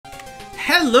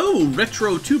Hello,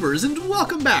 Retro Tubers, and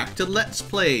welcome back to Let's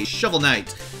Play Shovel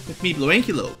Knight with me,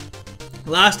 BlueAnkylo.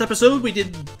 Last episode, we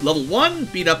did level 1,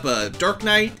 beat up a Dark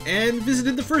Knight, and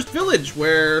visited the first village,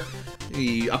 where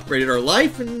we upgraded our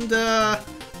life and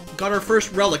got our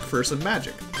first relic for some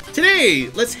magic.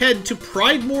 Today, let's head to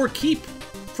Pridemore Keep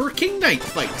for a King Knight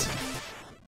fight.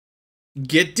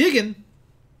 Get diggin'!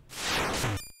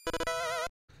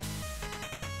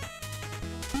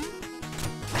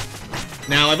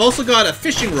 Now, I've also got a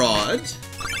fishing rod,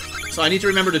 so I need to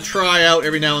remember to try out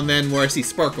every now and then where I see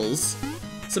sparkles.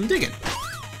 Some digging.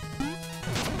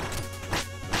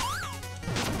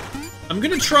 I'm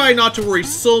gonna try not to worry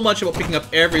so much about picking up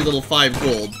every little 5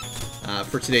 gold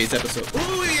for today's episode.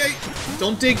 Oh,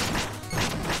 don't dig.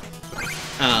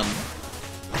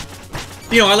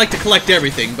 You know, I like to collect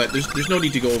everything, but there's no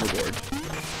need to go overboard.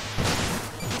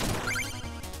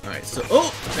 Alright, so,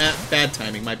 oh, bad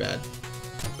timing, my bad.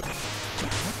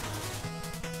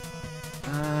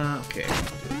 Okay.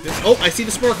 Oh, I see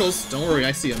the sparkles. Don't worry,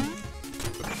 I see them.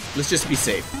 Let's just be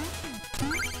safe.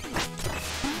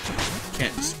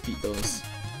 Can't just beat those.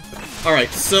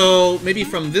 Alright, so maybe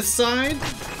from this side?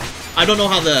 I don't know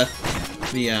how the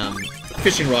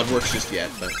fishing rod works just yet,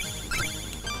 but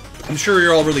I'm sure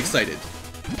you're all really excited.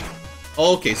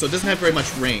 Okay, so it doesn't have very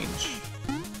much range.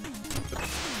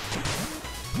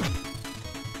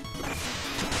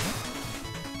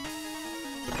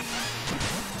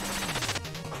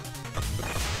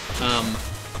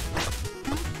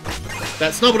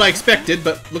 That's not what I expected,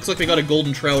 but looks like we got a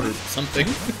golden trout or something.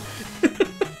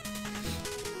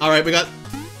 Alright, we got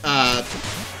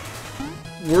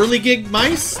whirligig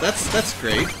mice? That's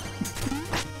great.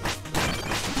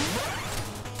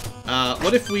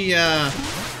 What if we yeah,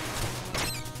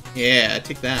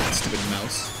 take that, stupid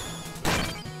mouse.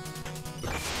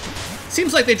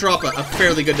 Seems like they drop a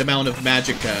fairly good amount of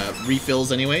magic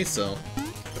refills anyway, so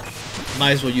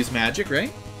might as well use magic,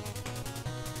 right?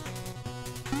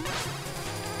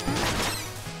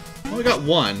 Well, we got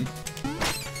one.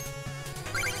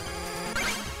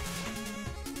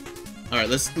 Alright,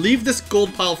 let's leave this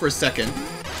gold pile for a second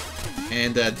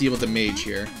and deal with the mage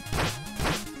here.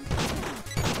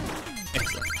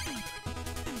 Excellent.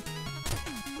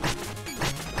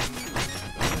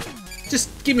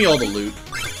 Just give me all the loot.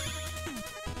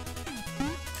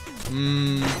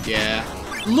 Yeah.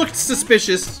 Looked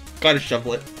suspicious. Gotta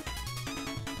shovel it.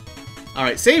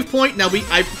 Alright, save point. Now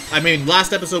I mean,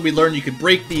 last episode we learned you could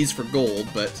break these for gold,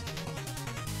 but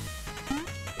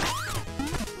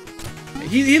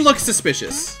he looks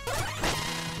suspicious.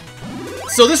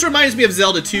 So this reminds me of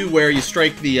Zelda 2, where you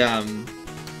strike the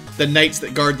knights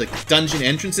that guard the dungeon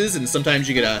entrances, and sometimes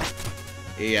you get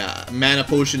a mana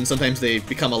potion, sometimes they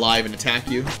become alive and attack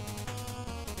you.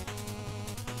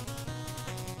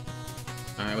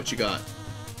 Alright, what you got?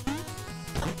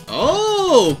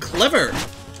 Oh, clever!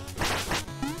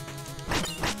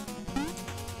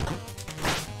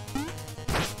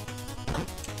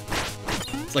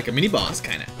 It's like a mini-boss,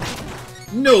 kinda.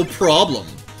 No problem.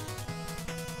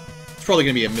 It's probably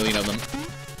gonna be a million of them.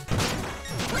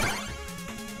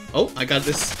 Oh, I got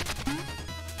this.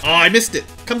 Oh, I missed it.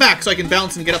 Come back so I can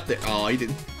bounce and get up there. Oh, he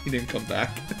didn't come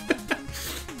back.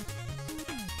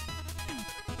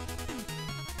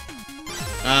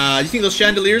 You think those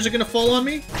chandeliers are gonna fall on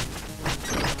me?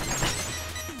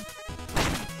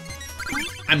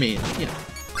 I mean, you know,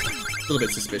 a little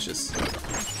bit suspicious.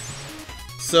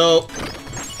 So,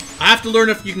 I have to learn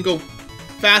if you can go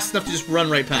fast enough to just run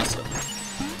right past them.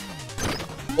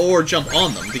 Or jump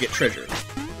on them to get treasure.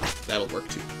 That'll work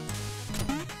too.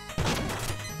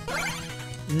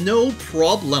 No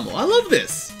problemo. I love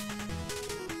this!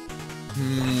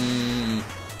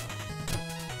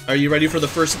 Are you ready for the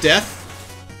first death?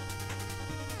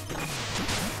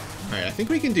 Alright, I think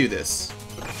we can do this.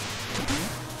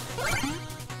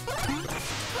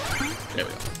 There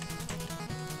we go.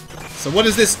 So what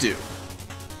does this do?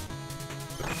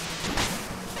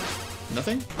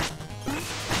 Nothing?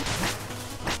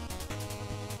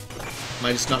 Am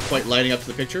I just not quite lighting up to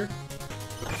the picture?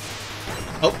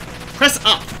 Oh, press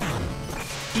up!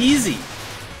 Easy!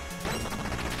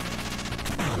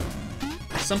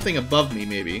 Something above me,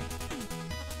 maybe.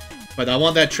 But I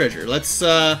want that treasure. Let's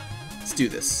do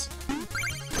this.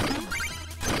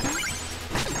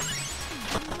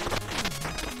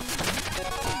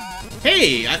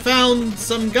 Hey! I found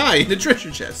some guy in the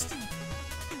treasure chest.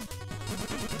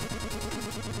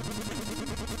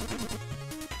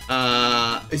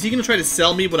 Is he gonna try to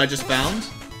sell me what I just found?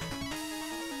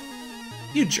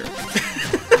 You jerk.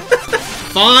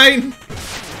 Fine!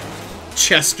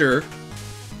 Chester.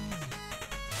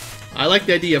 I like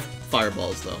the idea of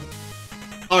fireballs, though.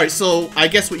 Alright, so I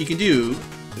guess what you can do...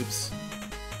 Oops.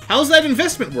 How's that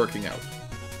investment working out?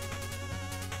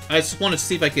 I just wanted to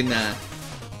see if I can...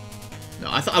 No,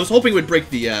 I was hoping it would break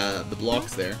the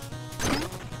blocks there.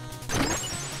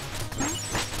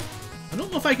 I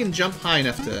don't know if I can jump high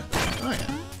enough to... Oh,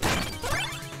 yeah.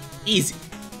 Easy.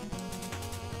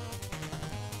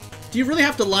 Do you really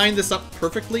have to line this up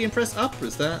perfectly and press up, or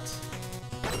is that...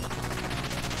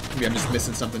 Maybe I'm just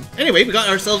missing something. Anyway, we got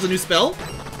ourselves a new spell.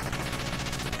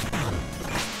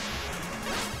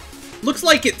 Looks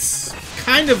like it's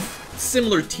kind of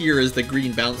similar tier as the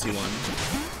green bouncy one.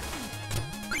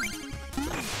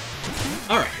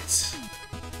 Alright.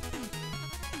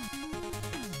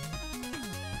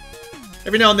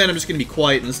 Every now and then I'm just going to be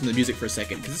quiet and listen to the music for a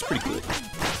second, because it's pretty cool.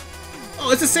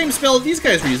 Oh, it's the same spell these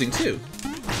guys were using, too.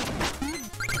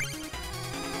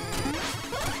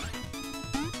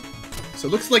 So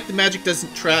it looks like the magic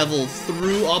doesn't travel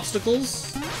through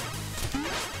obstacles.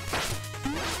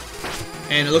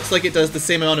 And it looks like it does the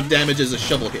same amount of damage as a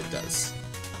shovel hit does.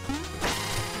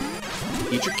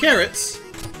 Eat your carrots.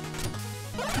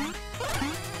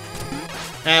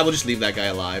 We'll just leave that guy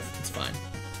alive. It's fine.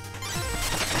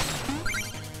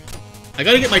 I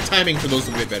gotta get my timing for those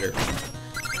a bit better.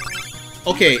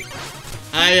 Okay.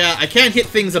 I can't hit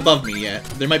things above me yet.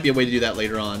 There might be a way to do that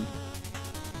later on.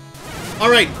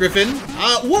 Alright, Griffin.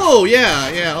 Whoa,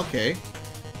 yeah, okay.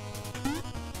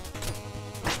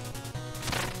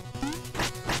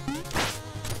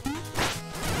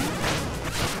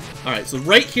 Alright, so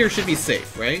right here should be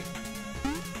safe, right?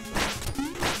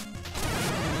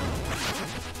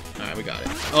 Alright, we got it.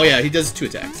 Oh yeah, he does 2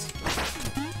 attacks.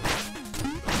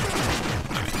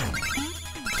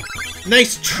 Right.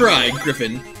 Nice try,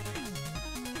 Griffin.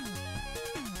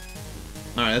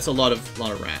 Alright, that's a lot of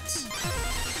rats.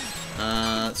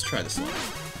 Let's try this one.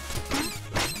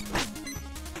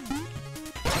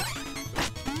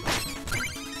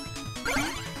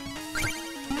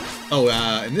 Oh,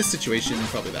 in this situation,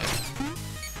 probably that.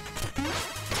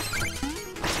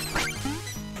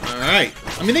 Alright.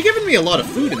 I mean, they've given me a lot of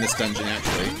food in this dungeon,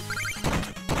 actually.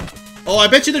 Oh, I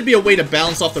bet you there'd be a way to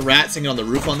bounce off the rats and get on the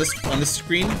roof on this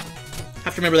screen.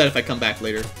 Have to remember that if I come back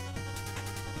later.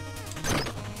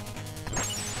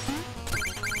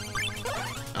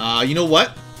 You know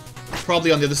what?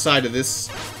 Probably on the other side of this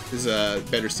is a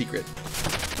better secret.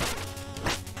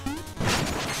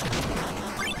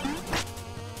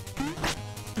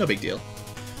 No big deal.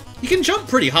 You can jump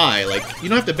pretty high, like, you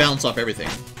don't have to bounce off everything.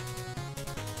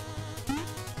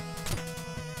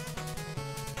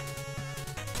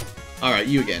 Alright,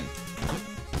 you again.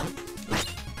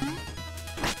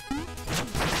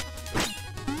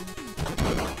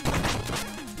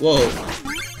 Whoa.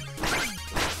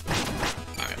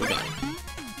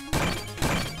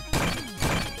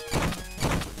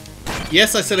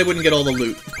 Yes, I said I wouldn't get all the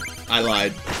loot. I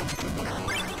lied.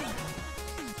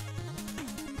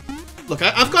 Look,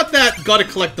 I've got that gotta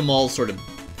collect them all sort of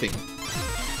thing.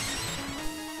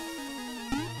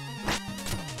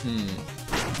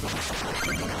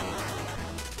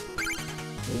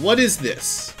 What is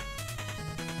this?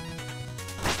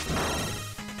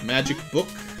 Magic book.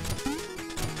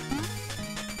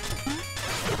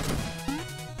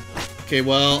 Okay,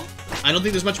 well, I don't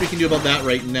think there's much we can do about that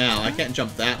right now. I can't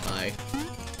jump that high.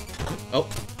 Oh,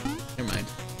 never mind.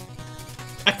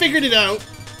 I figured it out!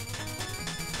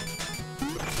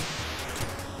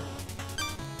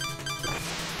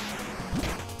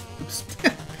 Oops.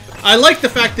 I like the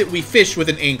fact that we fish with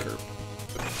an anchor.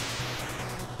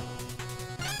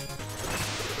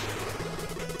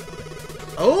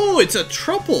 Oh, it's a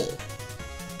truffle!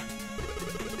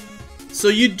 So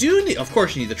you do need... Of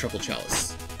course you need the truffle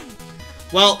chalice.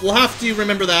 Well, we'll have to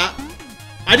remember that.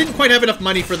 I didn't quite have enough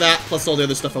money for that, plus all the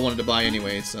other stuff I wanted to buy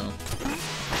anyway, so...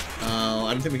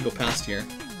 I don't think we can go past here.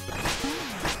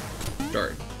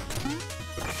 Darn.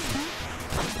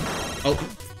 Oh.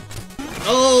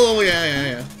 Oh,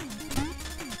 yeah.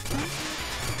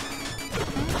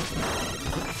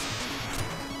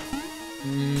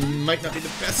 Might not be the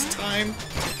best time.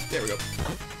 There we go.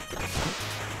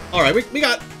 Alright, we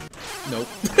got... Nope.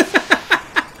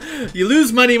 You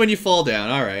lose money when you fall down.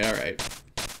 Alright.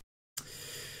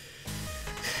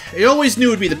 I always knew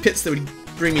it would be the pits that would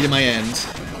bring me to my end.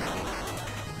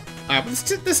 Alright,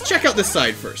 let's check out this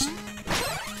side first.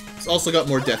 It's also got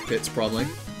more death pits, probably.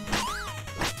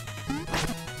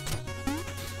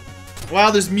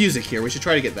 Wow, there's music here. We should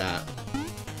try to get that.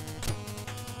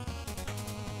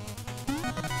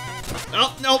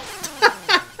 Oh, nope.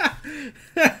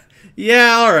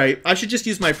 Yeah, alright. I should just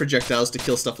use my projectiles to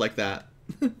kill stuff like that.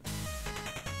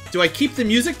 Do I keep the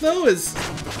music, though? I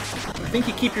think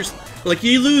you keep your... Like,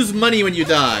 you lose money when you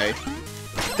die.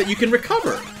 that you can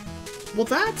recover. Well,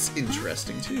 that's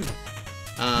interesting, too.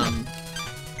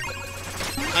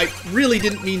 I really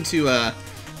didn't mean to,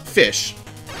 fish.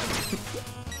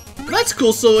 That's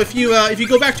cool, so if you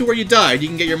go back to where you died, you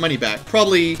can get your money back.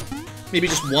 Probably, maybe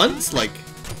just once? Like,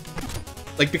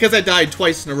 because I died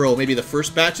twice in a row, maybe the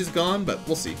first batch is gone, but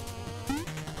we'll see.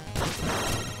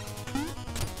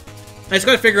 I just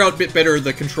gotta figure out a bit better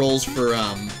the controls for,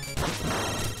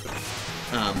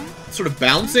 sort of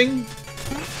bouncing.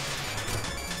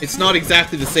 It's not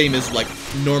exactly the same as, like,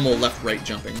 normal left-right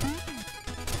jumping.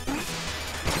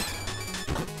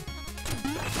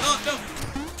 Oh, no!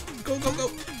 Go, go, go!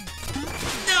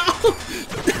 No!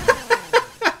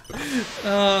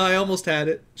 I almost had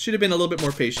it. Should have been a little bit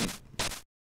more patient.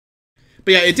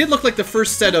 But yeah, it did look like the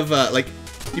first set of, like,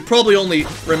 he probably only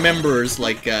remembers,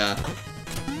 like,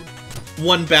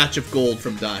 one batch of gold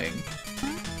from dying.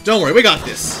 Don't worry, we got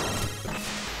this.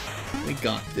 We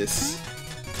got this.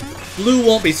 Blue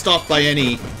won't be stopped by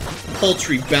any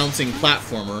paltry bouncing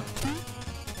platformer.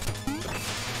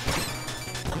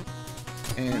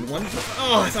 And one...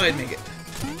 Oh, I thought I'd make it.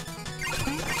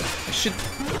 I should...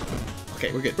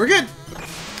 Okay, we're good. We're good!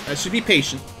 I should be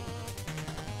patient.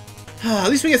 At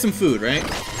least we get some food, right?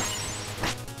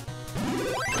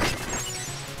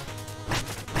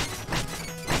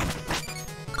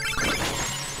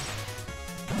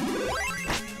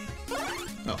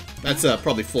 Oh, that's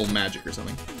probably full magic or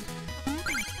something.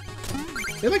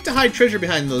 They like to hide treasure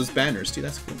behind those banners, too.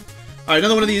 That's cool. Alright,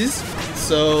 another one of these.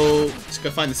 So, just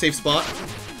gotta find the safe spot.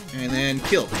 And then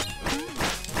kill.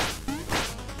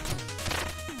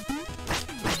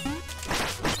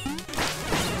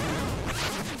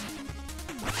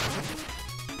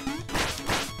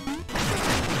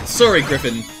 Sorry,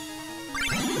 Griffin.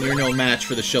 You're no match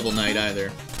for the Shovel Knight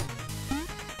either.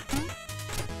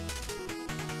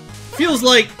 Feels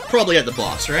like probably at the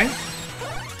boss, right?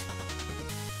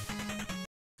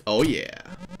 Oh yeah.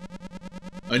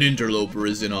 An interloper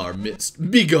is in our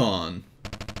midst. Begone!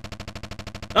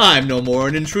 I'm no more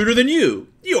an intruder than you.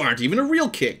 You aren't even a real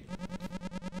king.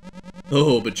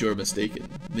 Oh, but you're mistaken.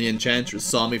 The enchantress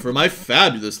saw me for my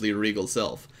fabulously regal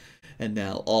self, and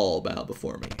now all bow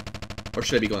before me. Or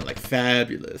should I be going like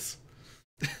fabulous?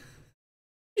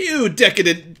 You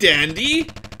decadent dandy!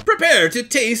 Prepare to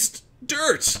taste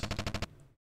dirt!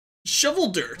 Shovel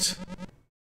dirt!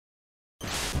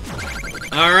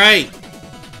 Alright!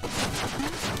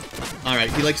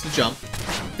 Alright, he likes to jump.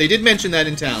 They did mention that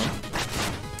in town.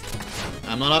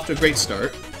 I'm not off to a great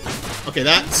start. Okay,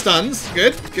 that stuns.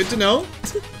 Good. Good to know.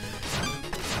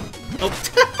 Oh.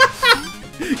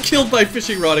 Killed by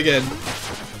fishing rod again.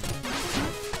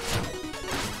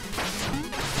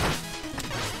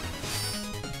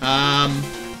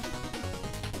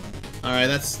 Alright,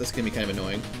 that's gonna be kind of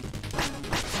annoying.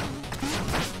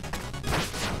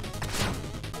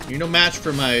 You're no match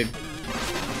for my...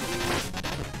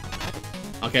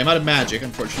 Okay, I'm out of magic,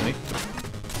 unfortunately.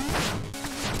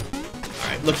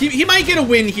 Alright, look, he might get a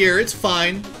win here, it's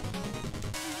fine.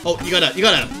 Oh, you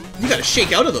gotta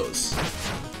shake out of those.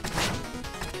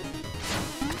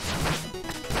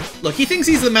 Look, he thinks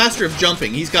he's the master of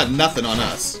jumping. He's got nothing on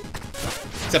us.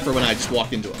 Except for when I just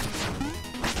walk into him.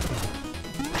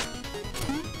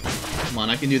 Come on,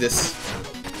 I can do this.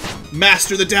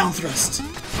 Master the down thrust.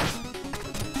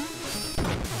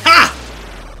 Ha!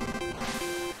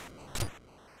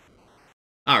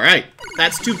 Alright,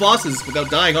 that's 2 bosses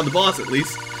without dying on the boss at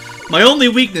least. My only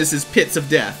weakness is pits of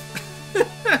death.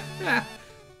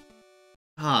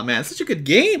 Ah, man, such a good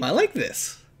game. I like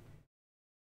this.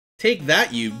 Take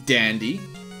that, you dandy.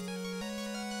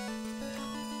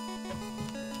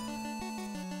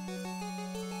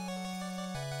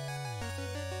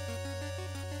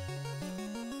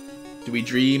 Do we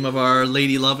dream of our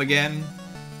lady love again?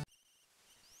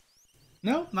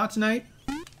 No, not tonight.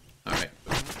 Alright.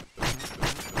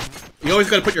 You always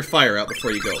gotta put your fire out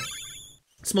before you go.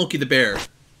 Smokey the Bear,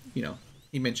 you know,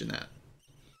 he mentioned that.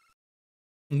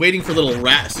 I'm waiting for little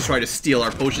rats to try to steal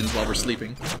our potions while we're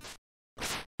sleeping.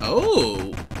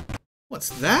 Oh! What's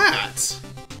that?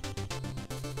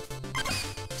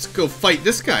 Let's go fight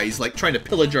this guy. He's like trying to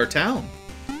pillage our town.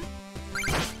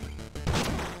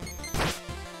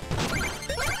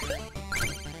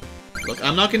 Look,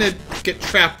 I'm not gonna get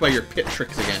trapped by your pit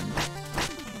tricks again.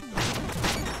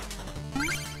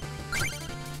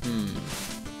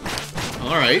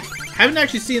 Alright. Haven't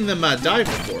actually seen them dive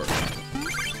before.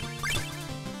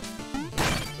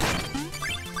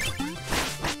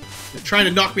 They're trying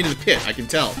to knock me into the pit, I can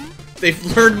tell. They've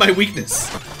learned my weakness.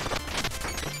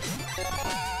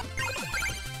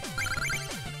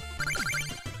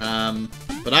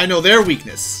 But I know their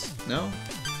weakness. No?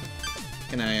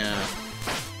 Can I,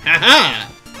 Haha!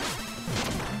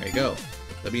 There you go.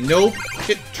 There'll be no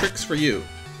hit tricks for you.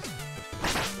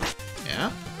 Yeah?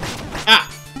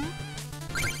 Ah!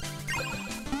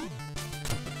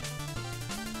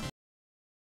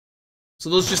 So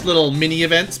those just little mini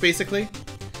events, basically.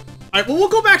 Alright, well, we'll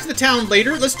go back to the town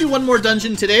later. Let's do one more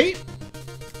dungeon today.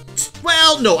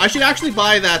 Well, no, I should actually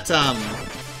buy that,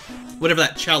 whatever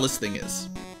that chalice thing is.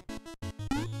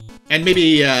 And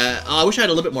maybe, I wish I had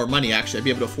a little bit more money, actually. I'd be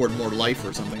able to afford more life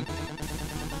or something.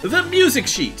 The music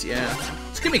sheet, yeah.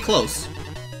 It's gonna be close.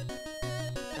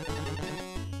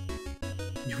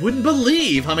 You wouldn't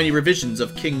believe how many revisions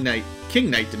of King Knight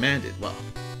demanded. Well,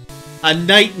 a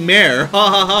nightmare, ha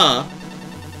ha ha.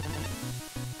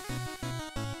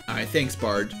 Alright, thanks,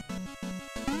 Bard.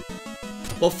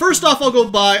 Well, first off, I'll go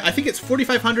buy, I think it's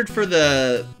 4,500 for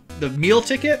the meal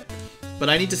ticket, but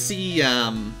I need to see,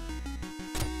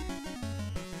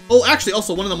 Oh, actually,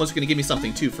 also, one of them was going to give me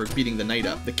something, too, for beating the knight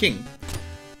up. The king.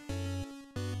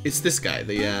 It's this guy.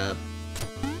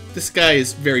 This guy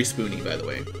is very spoony, by the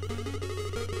way.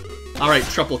 Alright,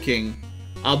 Truffle King.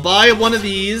 I'll buy one of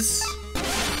these,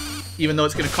 even though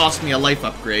it's going to cost me a life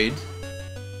upgrade.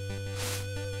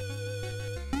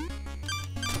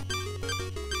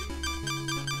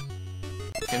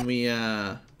 Can we,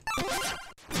 Oh,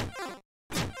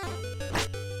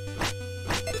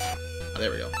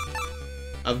 there we go.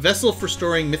 A vessel for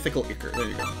storing mythical ichor. There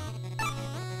you go.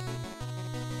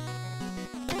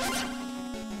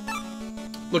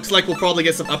 Looks like we'll probably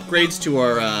get some upgrades to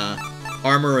our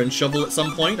armor and shovel at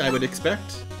some point, I would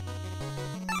expect.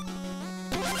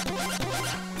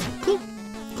 Cool.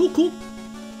 Cool, cool.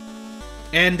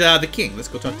 And the king. Let's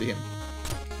go talk to him.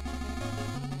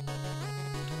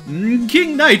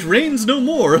 King Knight reigns no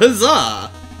more. Huzzah!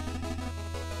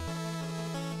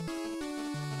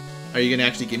 Are you gonna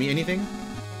actually give me anything?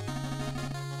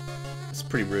 It's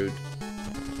pretty rude.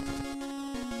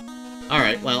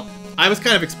 Alright, well, I was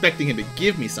kind of expecting him to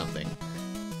give me something.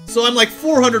 So I'm like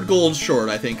 400 gold short,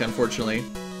 I think, unfortunately.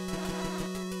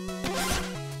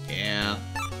 Yeah.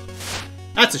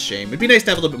 That's a shame. It'd be nice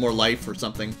to have a little bit more life or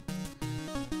something.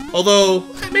 Although,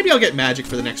 maybe I'll get magic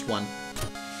for the next one.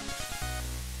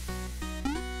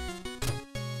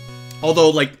 Although,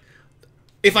 like,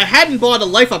 if I hadn't bought a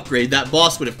life upgrade, that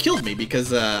boss would have killed me,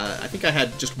 because I think I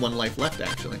had just one life left,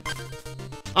 actually.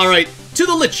 Alright, to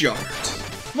the Lich Yard.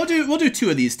 We'll do 2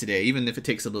 of these today, even if it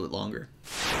takes a little bit longer.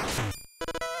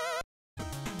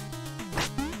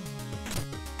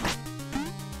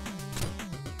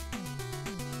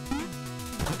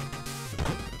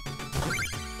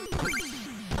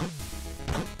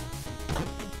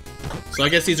 So I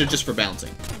guess these are just for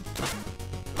bouncing.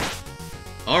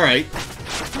 Alright.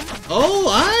 Oh,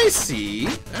 I see.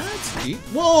 That's neat.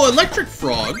 Whoa, electric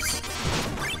frogs.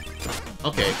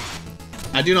 Okay.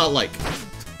 I do not like.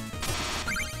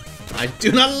 I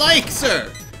do not like,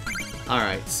 sir!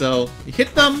 Alright, so you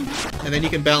hit them, and then you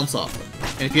can bounce off them.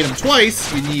 And if you hit them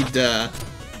twice, you need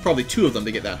probably 2 of them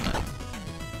to get that high.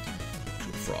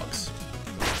 2 frogs.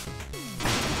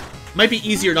 Might be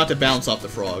easier not to bounce off the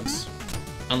frogs.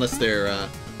 Unless they're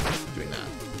doing that.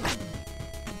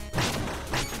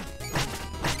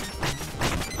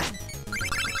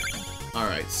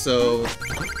 Alright, so...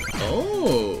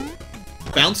 Oh!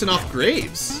 Bouncing off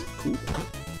graves. Cool.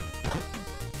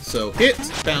 So, hit,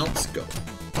 bounce, go.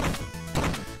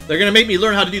 They're gonna make me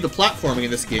learn how to do the platforming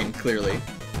in this game, clearly.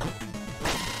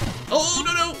 Oh,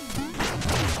 no, no!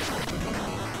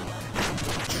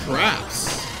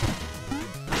 Traps.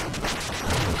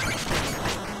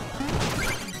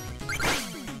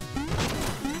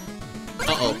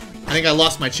 Uh-oh. I think I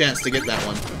lost my chance to get that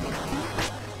one.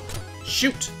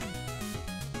 Shoot!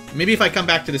 Maybe if I come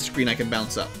back to the screen, I can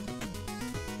bounce up.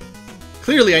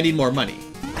 Clearly, I need more money.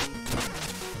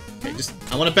 Okay, just...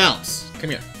 I want to bounce. Come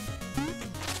here.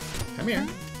 Come here.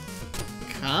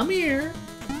 Come here.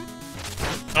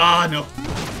 Ah, no.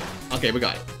 Okay, we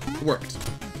got it. It worked.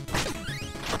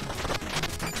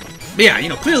 But yeah, you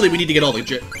know, clearly we need to get all the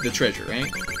treasure, right?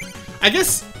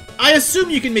 I assume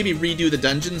you can maybe redo the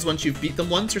dungeons once you've beat them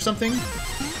once or something.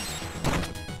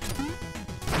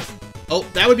 Oh,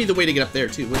 that would be the way to get up there,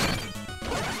 too, wouldn't it?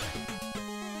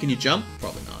 Can you jump?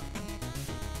 Probably not.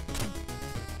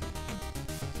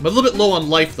 I'm a little bit low on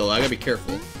life, though. I gotta be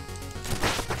careful.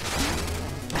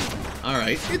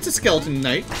 Alright, it's a skeleton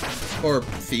knight. Or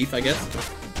thief, I guess.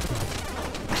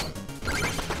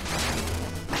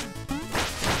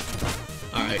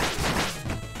 Alright.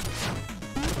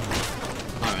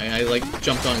 Alright, I, like,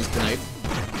 jumped on his knife.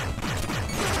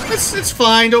 It's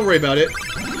fine, don't worry about it.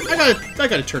 I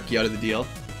got a turkey out of the deal.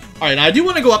 Alright, now I do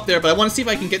want to go up there, but I want to see if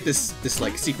I can get this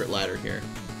like, secret ladder here.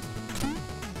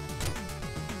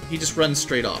 he just runs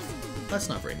straight off. That's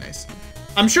not very nice.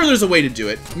 I'm sure there's a way to do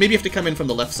it. Maybe you have to come in from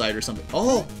the left side or something.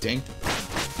 Oh, dang.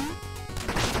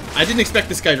 I didn't expect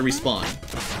this guy to respawn.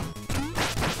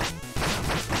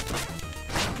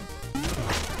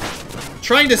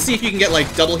 Trying to see if you can get,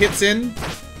 like, double hits in.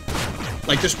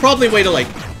 Like, there's probably a way to, like,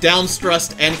 down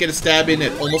thrust and get a stab in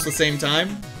at almost the same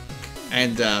time.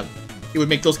 And, it would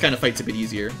make those kind of fights a bit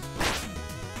easier.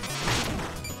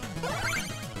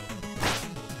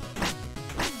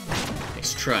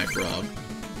 Nice try, Frog.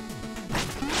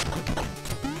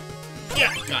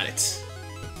 Yeah, got it.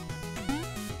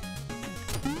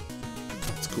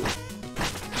 That's cool.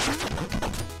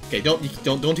 Okay,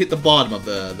 don't hit the bottom of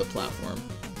the platform.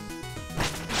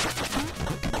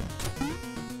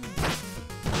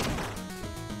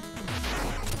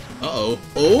 Uh-oh.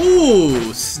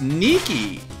 Oh,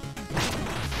 sneaky.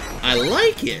 I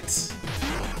like it.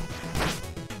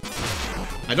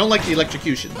 I don't like the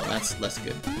electrocution, though. That's less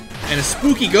good. And a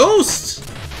spooky ghost!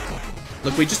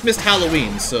 Look, we just missed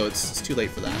Halloween, so it's too late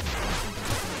for that.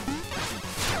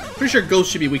 Pretty sure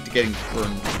ghosts should be weak to getting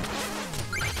burned.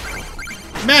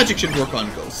 Magic should work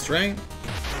on ghosts, right?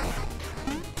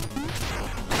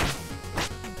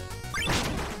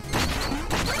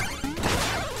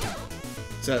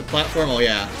 Is that a platform? Oh,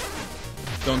 yeah.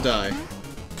 Don't die.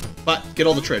 But, get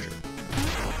all the treasure.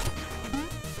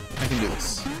 I can do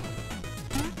this.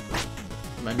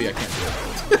 Maybe I can't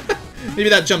do it. Maybe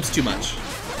that jumps too much.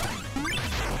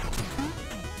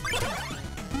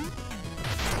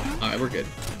 Alright, we're good.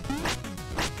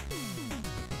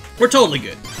 We're totally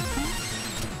good.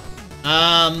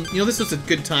 You know, this was a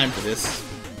good time for this.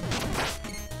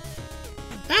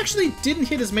 Actually, didn't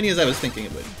hit as many as I was thinking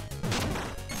it would.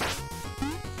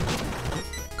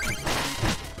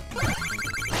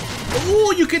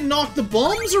 Oh, you can knock the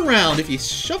bombs around if you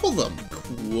shuffle them.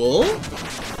 Cool.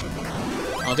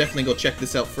 I'll definitely go check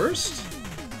this out first.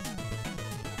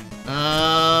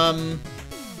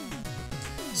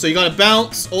 So you gotta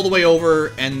bounce all the way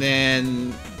over and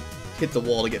then hit the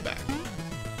wall to get back.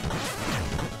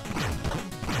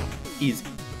 Easy.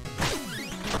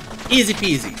 Easy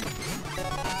peasy.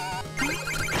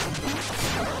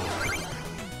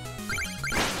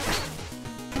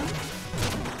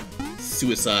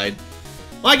 Suicide.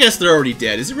 Well, I guess they're already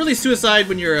dead. Is it really suicide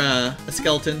when you're a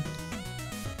skeleton?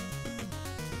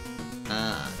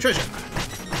 Treasure.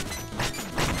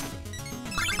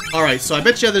 Alright, so I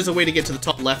bet you there's a way to get to the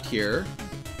top left here.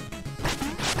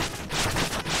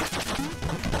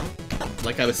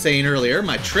 Like I was saying earlier,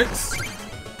 my tricks.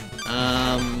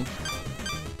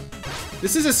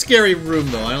 This is a scary room,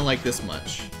 though. I don't like this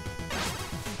much.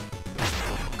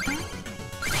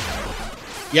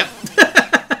 Yep.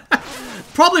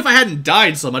 Probably if I hadn't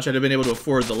died so much, I'd have been able to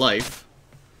afford the life.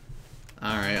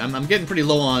 Alright, I'm getting pretty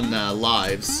low on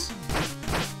lives.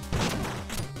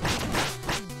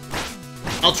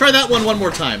 I'll try that one more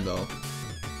time, though.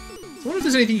 I wonder if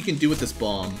there's anything you can do with this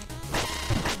bomb.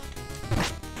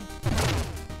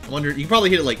 I wonder, you can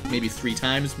probably hit it like maybe 3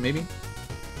 times, maybe?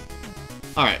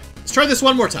 Alright, let's try this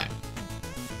one more time.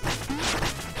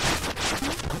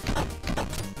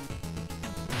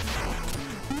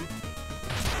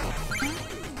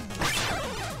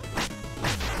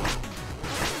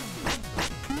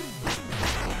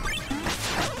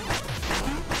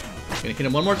 Gonna hit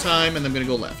him one more time, and then I'm gonna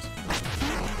go left.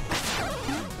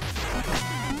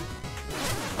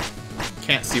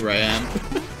 Can't see where I am.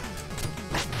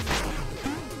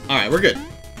 Alright, we're good.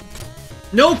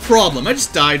 No problem. I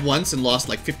just died once and lost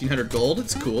like 1,500 gold.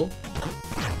 It's cool.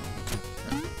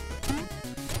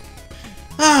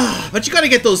 But you gotta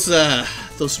get those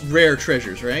rare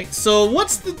treasures, right? So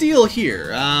what's the deal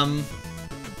here? I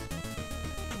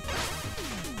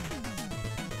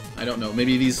don't know.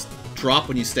 Maybe these drop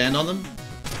when you stand on them?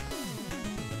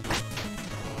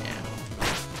 Yeah.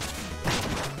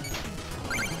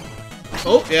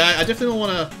 Oh, yeah, I definitely don't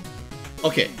want to...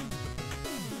 Okay.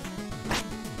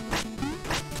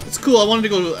 It's cool, I wanted to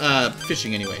go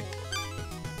fishing anyway.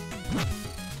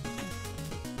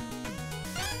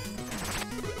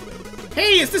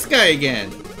 Hey, it's this guy again!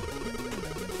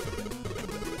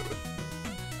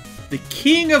 The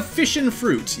king of fish and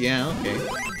fruit. Yeah, okay.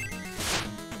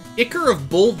 Ichor of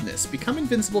Boldness. Become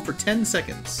invincible for 10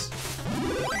 seconds.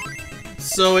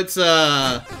 So it's,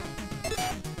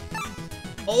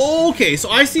 okay, so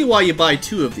I see why you buy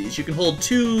 2 of these. You can hold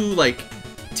 2, like,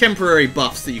 temporary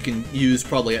buffs that you can use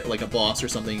probably at, like, a boss or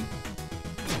something.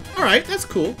 Alright, that's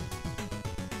cool.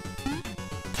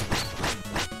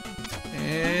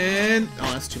 And...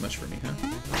 oh, that's too much for me, huh?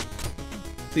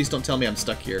 Please don't tell me I'm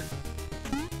stuck here.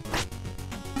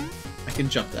 I can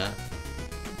jump that.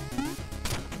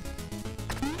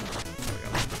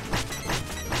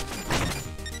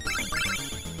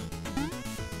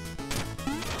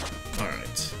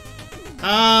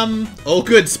 Oh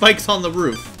good, spikes on the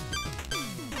roof.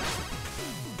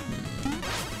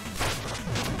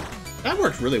 That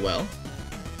worked really well.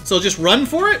 So just run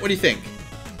for it? What do you think?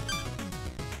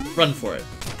 Run for it.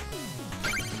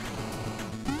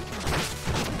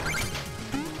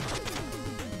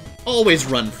 Always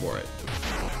run for it.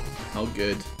 Oh,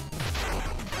 good.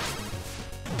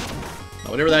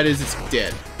 Oh, whatever that is, it's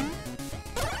dead.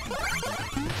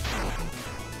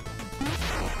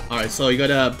 Alright, so you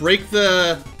gotta break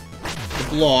the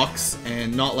blocks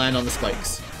and not land on the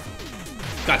spikes.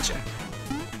 Gotcha.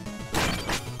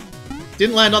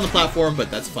 Didn't land on the platform,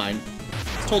 but that's fine.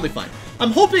 It's totally fine.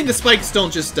 I'm hoping the spikes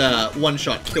don't just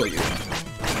one-shot kill you.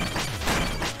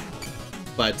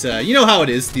 But you know how it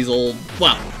is, these old...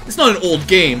 Well, it's not an old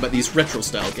game, but these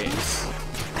retro-style games.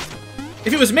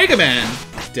 If it was Mega Man,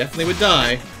 definitely would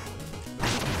die.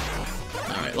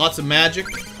 Alright, lots of magic.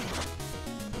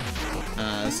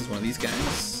 This is one of these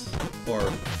guys. Or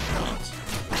not.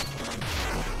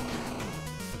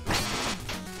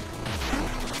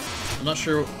 I'm not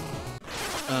sure...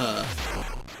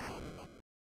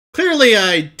 Clearly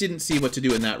I didn't see what to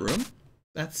do in that room.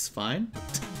 That's fine.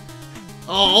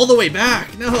 Oh, all the way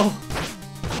back! No!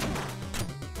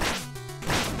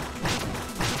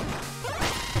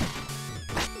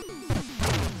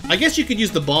 I guess you could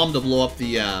use the bomb to blow up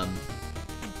the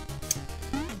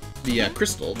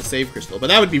crystal, the save crystal, but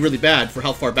that would be really bad for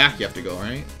how far back you have to go,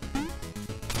 right?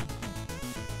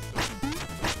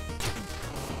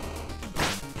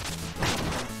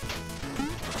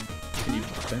 Can you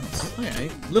bounce? Oh yeah,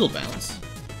 little bounce.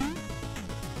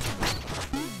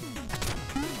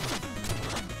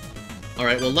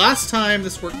 Alright, well last time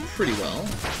this worked pretty well.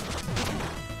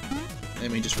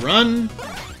 Then we just run.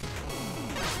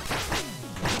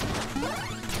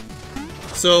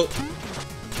 So,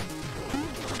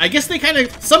 I guess they kind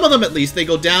of, some of them at least, they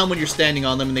go down when you're standing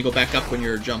on them and they go back up when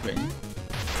you're jumping.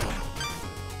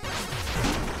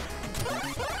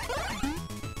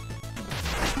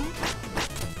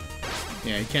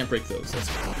 Yeah, you can't break those, that's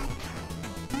cool.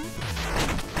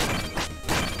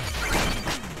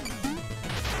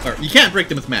 Or, you can't break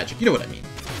them with magic, you know what I mean.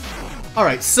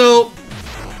 Alright, so...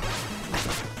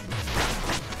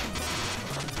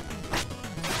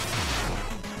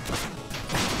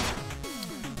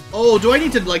 Oh, do I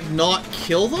need to, like, not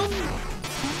kill them?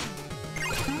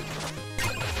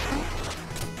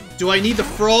 Do I need the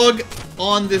frog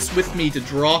on this with me to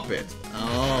drop it?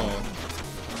 Oh.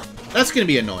 That's gonna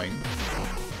be annoying.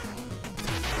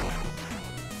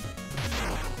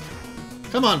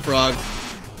 Come on, frog.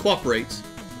 Cooperate.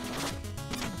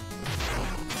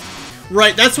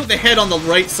 Right, that's what the head on the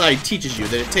right side teaches you,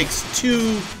 that it takes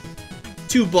two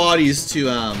bodies to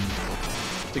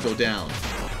go down.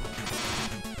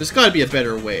 There's gotta be a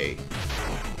better way.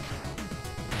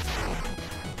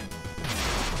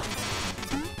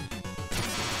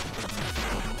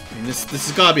 I mean, this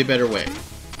has gotta be a better way.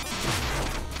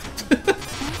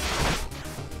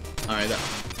 Alright,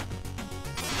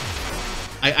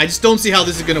 I just don't see how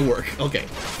this is gonna work. Okay.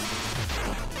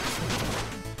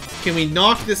 Can we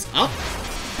knock this up?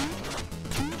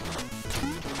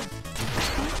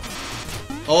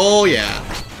 Oh, yeah.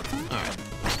 Alright.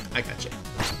 I got you.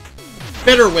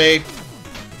 Better way.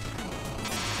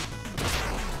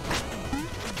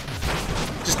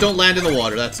 Just don't land in the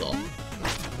water, that's all.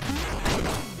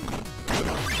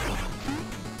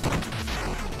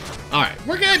 Alright,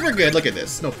 we're good. Look at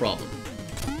this. No problem.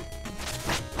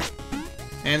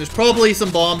 And there's probably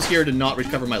some bombs here to not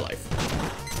recover my life.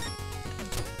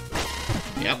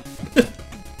 Yep.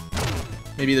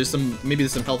 maybe there's some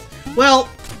health. Well,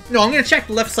 no, I'm gonna check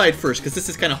the left side first, because this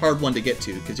is kind of hard one to get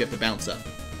to, because you have to bounce up.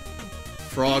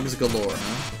 Frogs galore,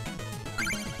 huh?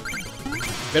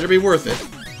 Better be worth it.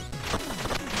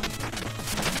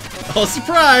 Oh,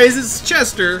 surprise! It's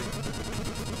Chester!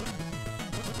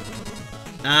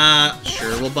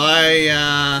 Sure, we'll buy,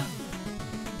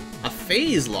 a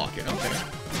phase locket. Okay.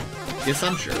 Guess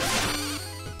I'm sure.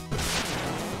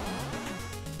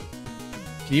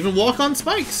 Can even walk on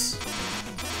spikes.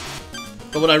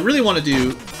 But what I really want to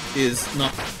do is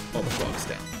knock all the frogs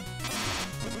down.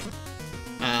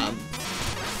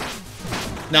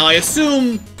 Now I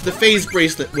assume the phase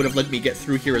bracelet would have let me get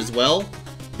through here as well,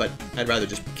 but I'd rather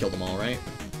just kill them all, right?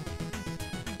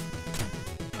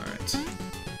 Alright.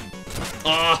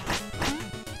 Ah!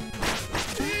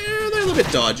 They're a little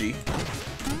bit dodgy.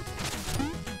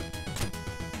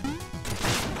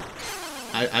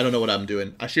 I don't know what I'm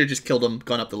doing. I should have just killed him,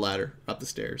 gone up the ladder, up the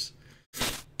stairs.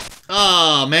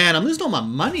 Oh man, I'm losing all my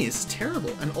money. It's terrible.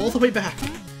 And all the way back.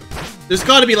 There's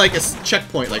got to be like a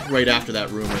checkpoint like right after that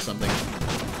room or something.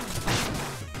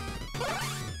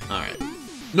 Alright.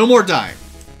 No more dying.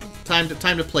 Time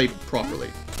to play properly.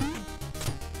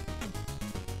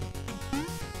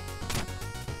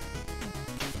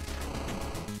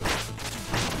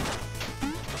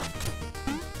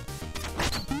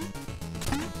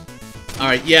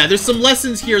 Alright, yeah, there's some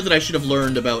lessons here that I should have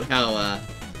learned about how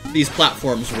these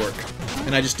platforms work,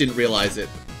 and I just didn't realize it.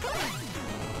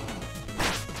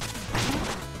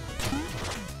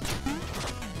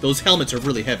 Those helmets are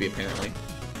really heavy, apparently.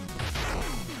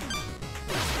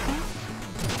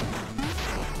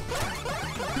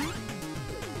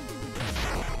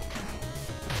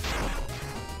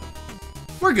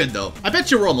 We're good, though. I bet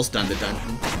you we're almost done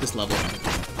this level.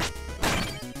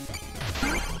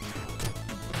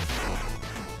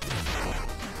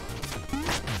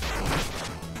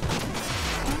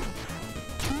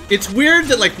 It's weird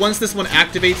that, like, once this one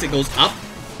activates, it goes up.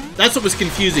 That's what was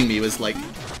confusing me, was, like,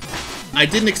 I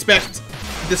didn't expect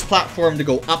this platform to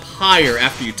go up higher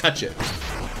after you touch it.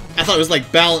 I thought it was, like,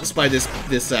 balanced by this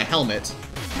helmet.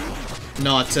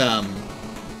 Not,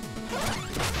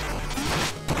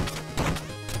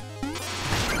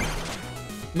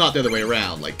 not the other way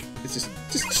around. Like, it's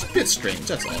just a bit strange,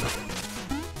 that's all.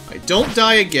 Alright, don't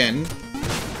die again.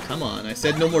 Come on, I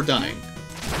said no more dying.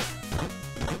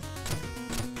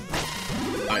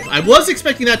 I was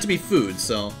expecting that to be food,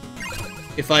 so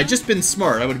if I'd just been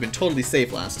smart, I would have been totally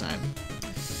safe last time.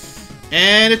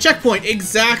 And a checkpoint,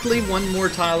 exactly one more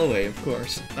tile away, of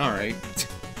course. Alright.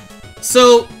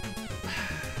 So,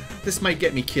 this might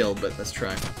get me killed, but let's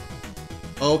try.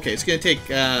 Okay, it's gonna take,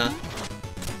 that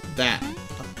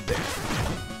up there.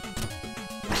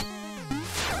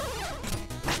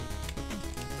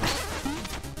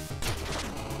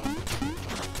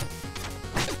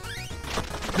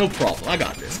 No problem, I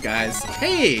got this, guys.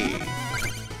 Hey!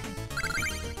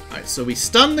 Alright, so we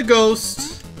stun the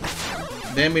ghost,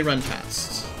 then we run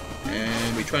past.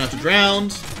 And we try not to drown.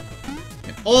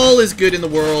 And all is good in the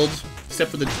world,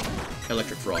 except for the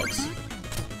electric frogs.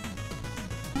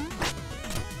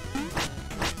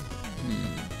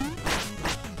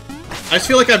 I just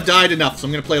feel like I've died enough, so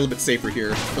I'm gonna play a little bit safer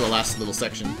here for the last little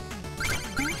section.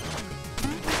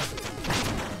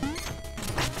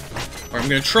 Or I'm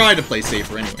gonna try to play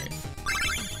safer anyway.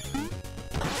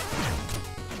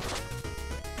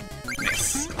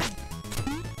 Nice.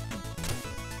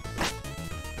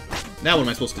 Now what am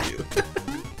I supposed to do?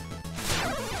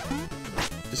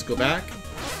 Just go back?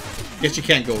 Guess you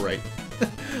can't go right.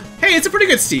 Hey, it's a pretty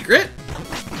good secret!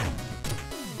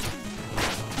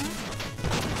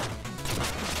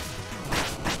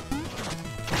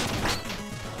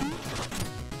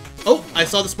 Oh, I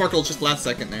saw the sparkle just last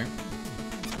second there.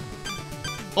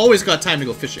 Always got time to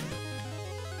go fishing.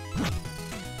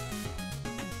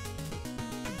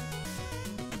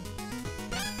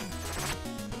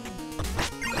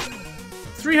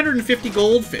 $350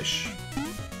 goldfish.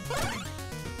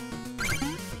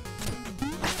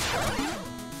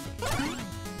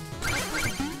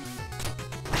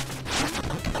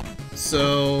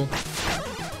 So...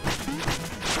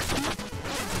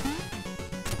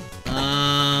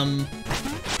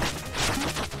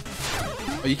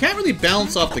 Oh, you can't really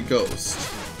bounce off the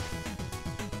ghost.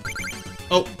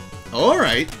 Oh,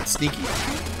 alright. Sneaky.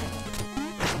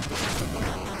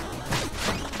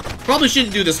 Probably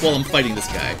shouldn't do this while I'm fighting this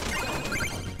guy.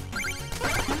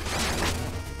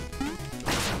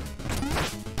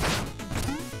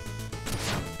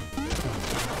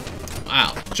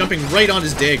 Wow, jumping right on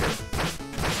his dagger.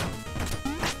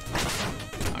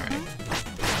 Alright.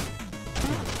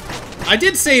 I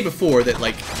did say before that,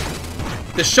 like,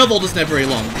 the shovel doesn't have very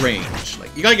long range.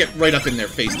 Like, you gotta get right up in their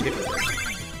face to hit with it.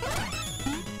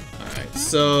 Alright,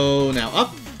 so now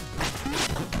up.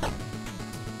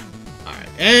 Alright,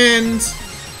 and...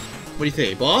 what do you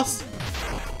think, boss?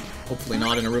 Hopefully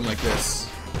not in a room like this.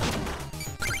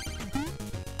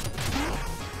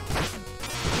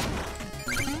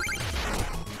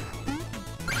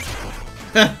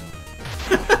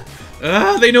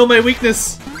 Ah, they know my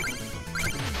weakness!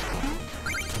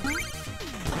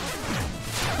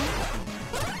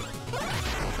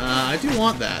 I do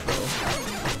want that, though.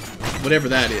 Whatever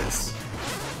that is.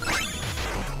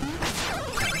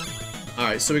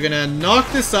 Alright, so we're gonna knock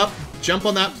this up, jump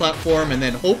on that platform, and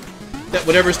then hope that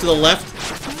whatever's to the left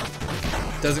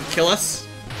doesn't kill us.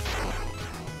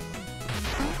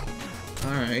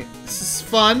 Alright, this is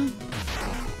fun.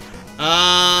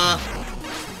 I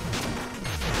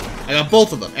got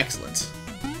both of them. Excellent.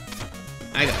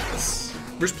 I got this.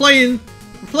 We're playing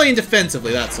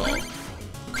defensively, that's all.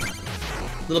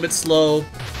 A little bit slow.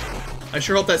 I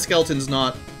sure hope that skeleton's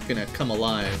not gonna come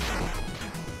alive.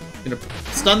 Gonna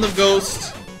stun the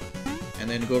ghost, and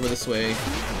then go over this way,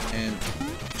 and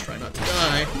try not not to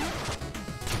die.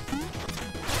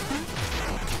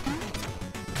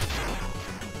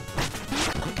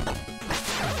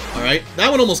 Alright, that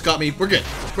one almost got me. We're good.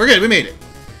 We're good, we made it.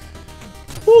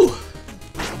 Whew.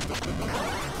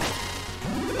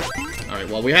 Alright,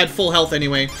 well, we had full health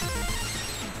anyway.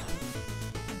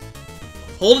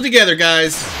 Hold it together,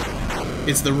 guys.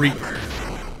 It's the Reaper.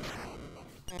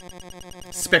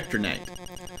 Spectre Knight.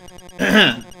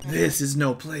 This is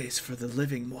no place for the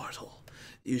living mortal.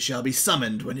 You shall be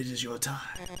summoned when it is your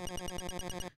time.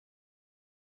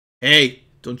 Hey,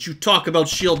 don't you talk about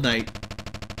Shield Knight.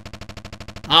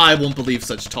 I won't believe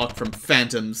such talk from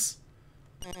phantoms.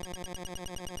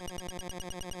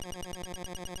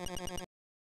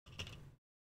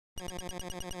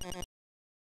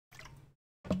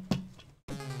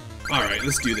 Alright,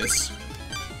 let's do this.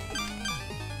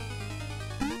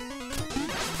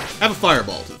 Have a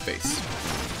fireball to the face.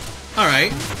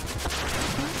 Alright.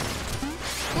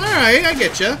 Alright, I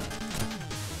get ya.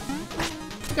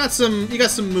 You got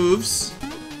some moves.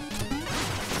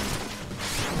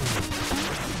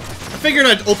 I figured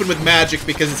I'd open with magic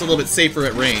because it's a little bit safer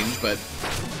at range, but...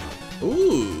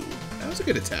 Ooh, that was a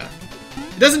good attack.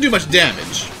 It doesn't do much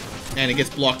damage, and it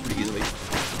gets blocked pretty easily.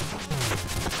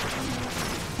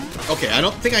 Okay, I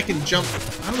don't think I can jump...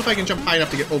 I don't know if I can jump high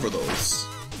enough to get over those.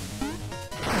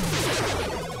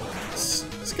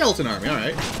 Skeleton army,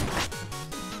 alright.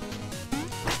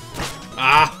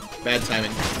 Ah, bad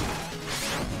timing.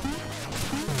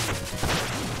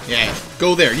 Yeah,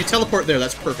 go there. You teleport there,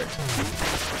 that's perfect.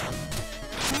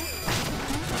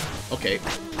 Okay.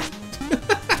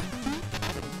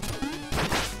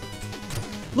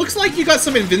 Looks like you got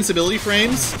some invincibility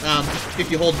frames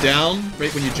if you hold down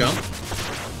right when you jump.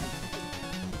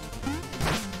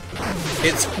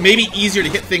 It's maybe easier to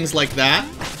hit things like that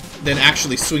than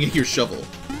actually swinging your shovel.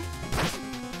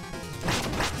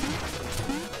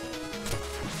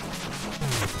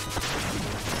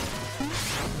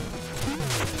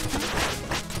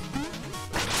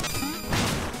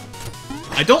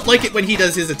 I don't like it when he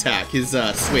does his attack, his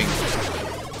swing.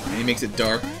 And he makes it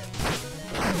dark.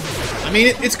 I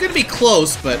mean, it's going to be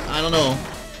close, but I don't know.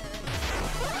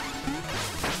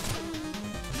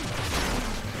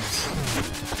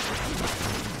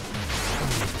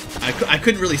 I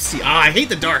couldn't really see. Ah, I hate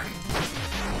the dark.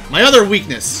 My other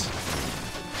weakness.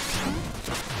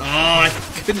 Oh, I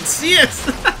couldn't see it.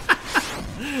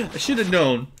 I should have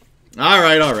known.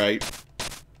 Alright, alright.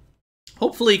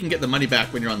 Hopefully you can get the money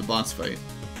back when you're on the boss fight.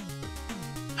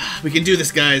 We can do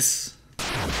this, guys.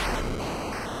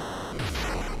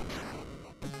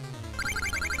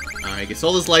 Alright, gets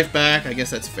all his life back. I guess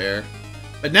that's fair.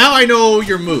 But now I know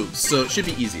your moves, so it should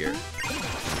be easier.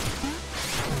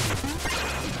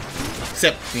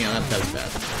 Except, you know, that was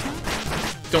bad.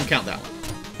 Don't count that one.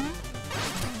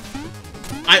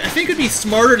 I think it'd be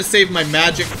smarter to save my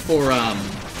magic for, How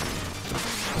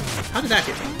did that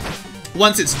hit me?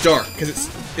 Once it's dark, because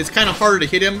it's kind of harder to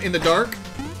hit him in the dark.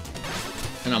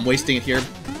 And I'm wasting it here.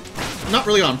 Not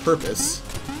really on purpose.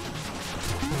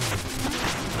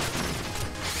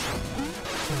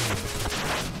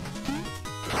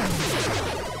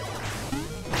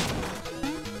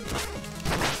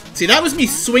 See, that was me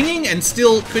swinging and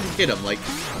still couldn't hit him, like...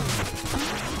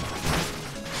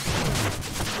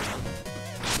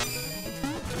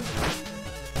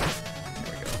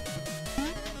 There we go.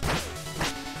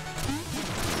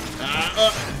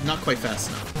 Not quite fast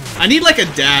enough. I need like a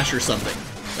dash or something.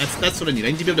 That's what I need.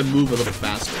 I need to be able to move a little bit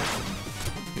faster.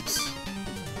 Oops.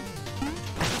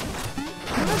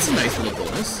 Oh, that's a nice little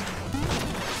bonus.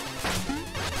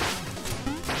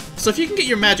 So if you can get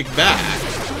your magic back...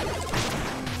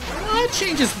 It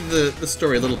changes the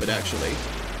story a little bit, actually.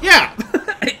 Yeah!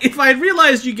 If I had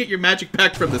realized you get your magic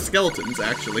back from the skeletons,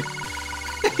 actually.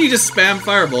 You just spam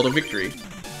Fireball to victory.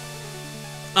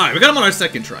 Alright, we got him on our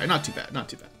second try. Not too bad, not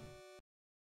too bad.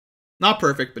 Not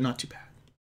perfect, but not too bad.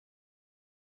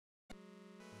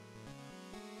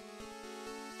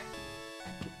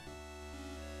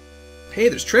 Hey,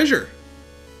 there's treasure!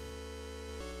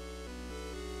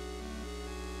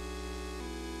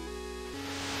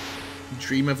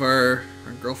 Dream of our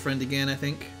girlfriend again, I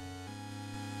think.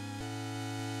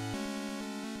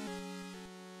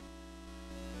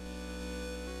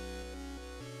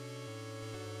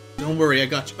 Don't worry, I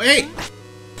got you. Hey!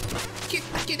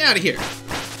 Get out of here!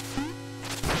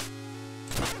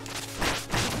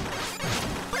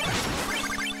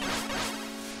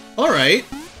 Alright.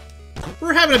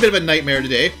 We're having a bit of a nightmare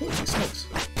today. Holy smokes.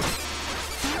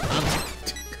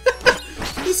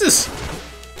 This is...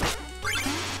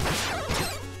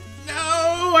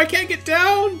 No! I can't get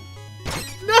down!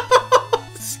 No!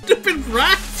 Stupid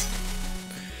rat!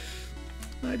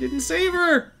 I didn't save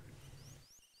her!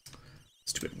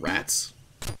 Stupid rats.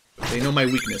 They know my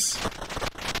weakness.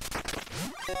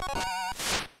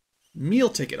 Meal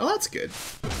ticket. Oh, that's good.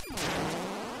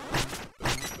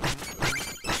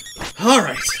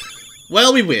 Alright.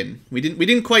 Well, we win. We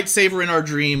didn't quite save her in our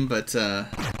dream, but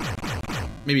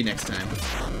maybe next time.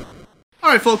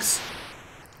 Alright, folks.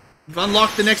 We've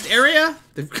unlocked the next area.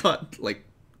 They've got, like,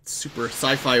 super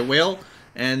sci-fi whale.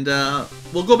 And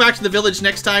we'll go back to the village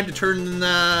next time to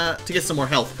to get some more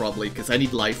health, probably, because I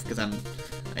need life, because I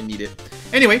need it.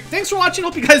 Anyway, thanks for watching.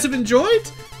 Hope you guys have enjoyed.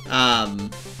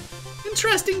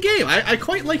 Interesting game. I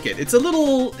quite like it.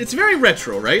 It's very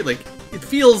retro, right? Like,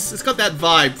 it's got that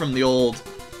vibe from the old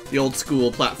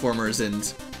school platformers,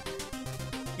 and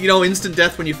you know, instant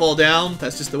death when you fall down.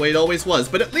 That's just the way it always was.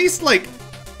 But at least, like,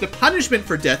 the punishment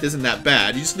for death isn't that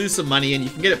bad. You just lose some money and you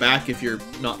can get it back if you're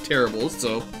not terrible,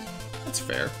 so that's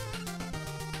fair.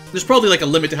 There's probably like a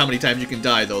limit to how many times you can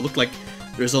die, though. It looked like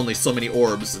there's only so many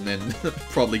orbs and then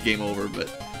probably game over,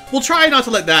 but we'll try not to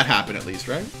let that happen at least,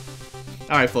 right?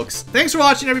 Alright, folks. Thanks for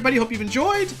watching, everybody. Hope you've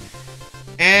enjoyed.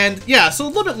 And yeah, so a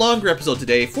little bit longer episode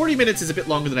today. 40 minutes is a bit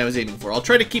longer than I was aiming for. I'll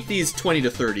try to keep these 20 to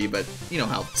 30, but you know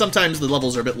how sometimes the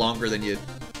levels are a bit longer than you,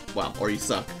 well, or you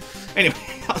suck. Anyway,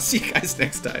 I'll see you guys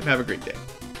next time. Have a great day.